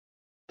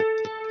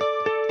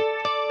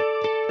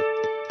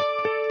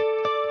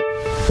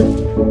Hello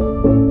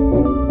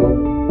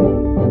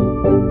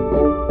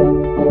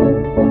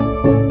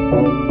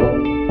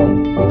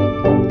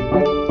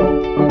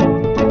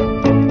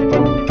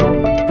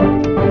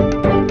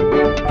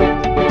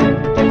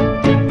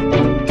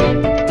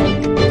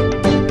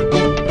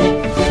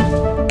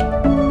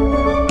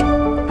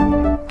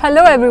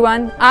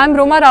everyone, I am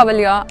Roma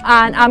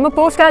and I am a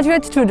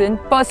postgraduate student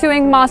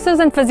pursuing Masters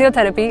in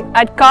Physiotherapy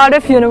at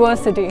Cardiff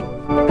University.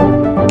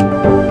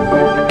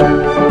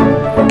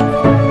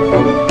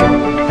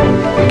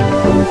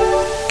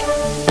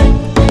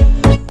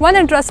 One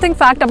interesting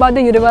fact about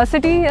the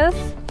university is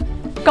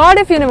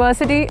Cardiff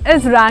University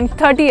is ranked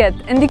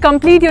 30th in the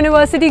Complete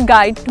University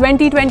Guide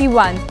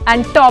 2021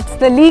 and tops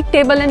the league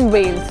table in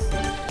Wales.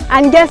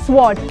 And guess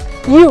what?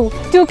 You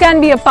too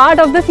can be a part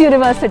of this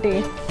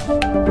university.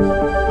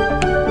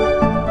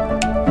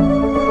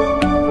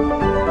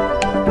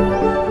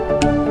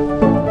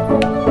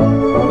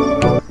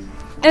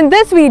 In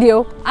this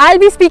video, I'll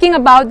be speaking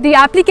about the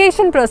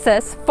application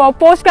process for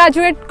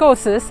postgraduate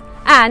courses,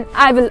 and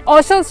I will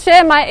also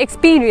share my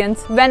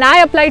experience when I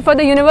applied for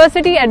the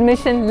university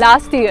admission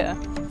last year.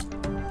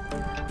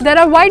 There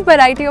are a wide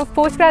variety of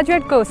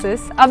postgraduate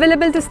courses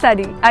available to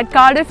study at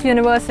Cardiff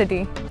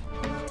University.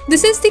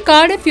 This is the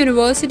Cardiff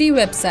University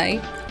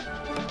website.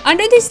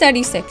 Under the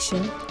study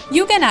section,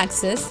 you can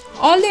access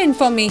all the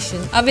information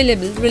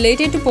available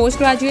related to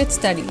postgraduate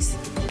studies.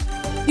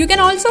 You can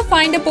also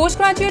find a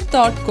Postgraduate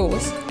Taught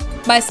course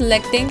by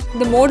selecting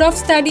the mode of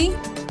study,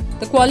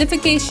 the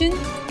qualification,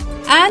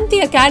 and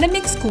the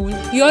academic school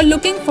you are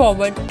looking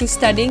forward to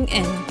studying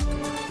in.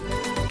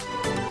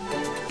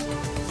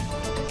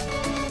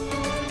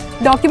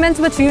 Documents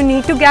which you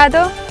need to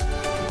gather.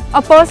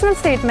 A personal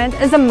statement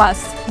is a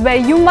must, where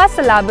you must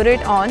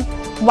elaborate on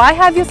why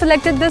have you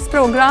selected this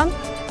program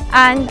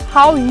and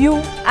how you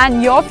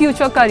and your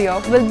future career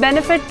will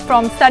benefit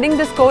from studying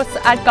this course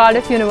at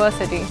Cardiff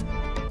University.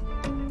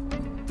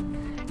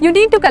 You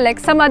need to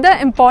collect some other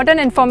important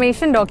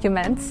information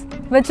documents,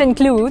 which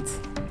includes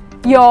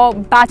your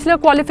bachelor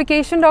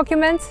qualification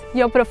documents,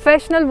 your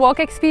professional work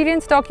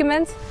experience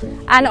documents,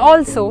 and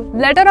also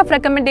letter of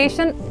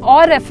recommendation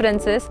or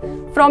references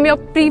from your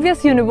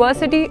previous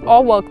university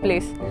or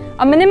workplace.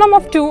 A minimum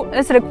of 2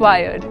 is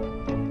required.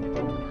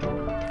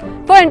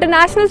 For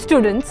international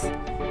students,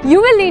 you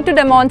will need to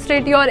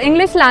demonstrate your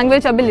English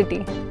language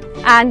ability,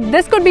 and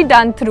this could be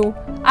done through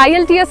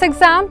IELTS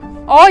exam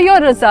or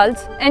your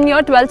results in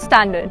your 12th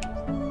standard.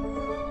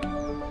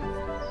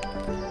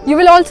 You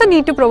will also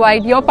need to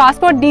provide your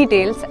passport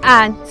details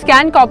and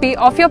scanned copy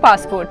of your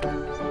passport.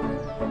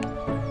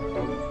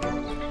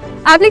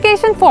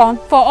 Application form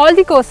for all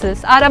the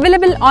courses are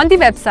available on the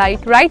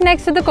website right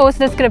next to the course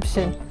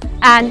description,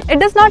 and it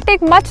does not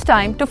take much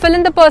time to fill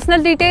in the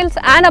personal details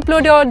and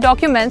upload your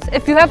documents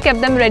if you have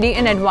kept them ready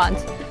in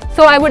advance.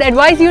 So I would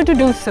advise you to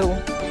do so.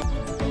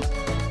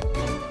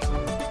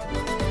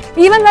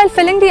 Even while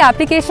filling the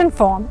application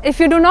form, if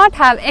you do not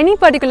have any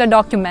particular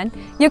document,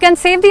 you can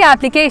save the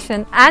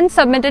application and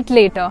submit it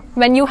later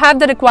when you have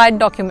the required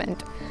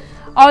document.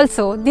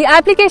 Also, the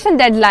application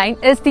deadline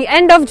is the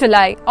end of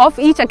July of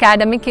each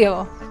academic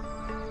year.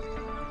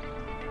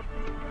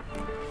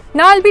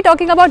 Now I'll be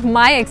talking about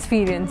my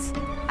experience.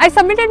 I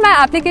submitted my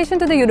application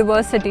to the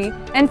university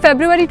in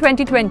February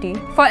 2020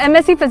 for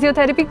MSc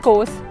Physiotherapy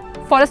course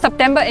for a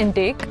September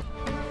intake,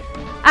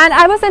 and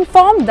I was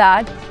informed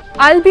that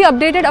I'll be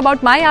updated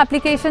about my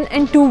application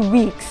in 2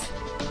 weeks.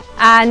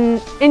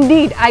 And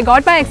indeed, I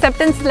got my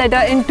acceptance letter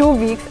in 2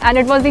 weeks, and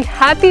it was the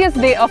happiest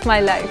day of my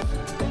life.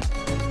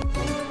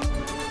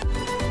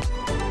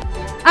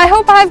 I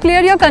hope I have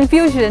cleared your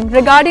confusion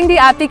regarding the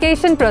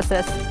application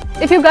process.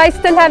 If you guys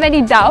still have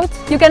any doubts,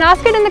 you can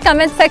ask it in the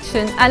comment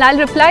section and I'll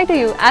reply to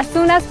you as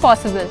soon as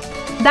possible.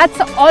 That's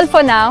all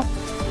for now.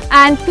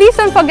 And please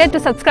don't forget to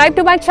subscribe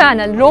to my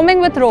channel Roaming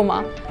with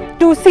Roma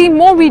to see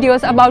more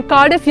videos about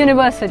Cardiff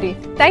University.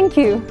 Thank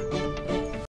you.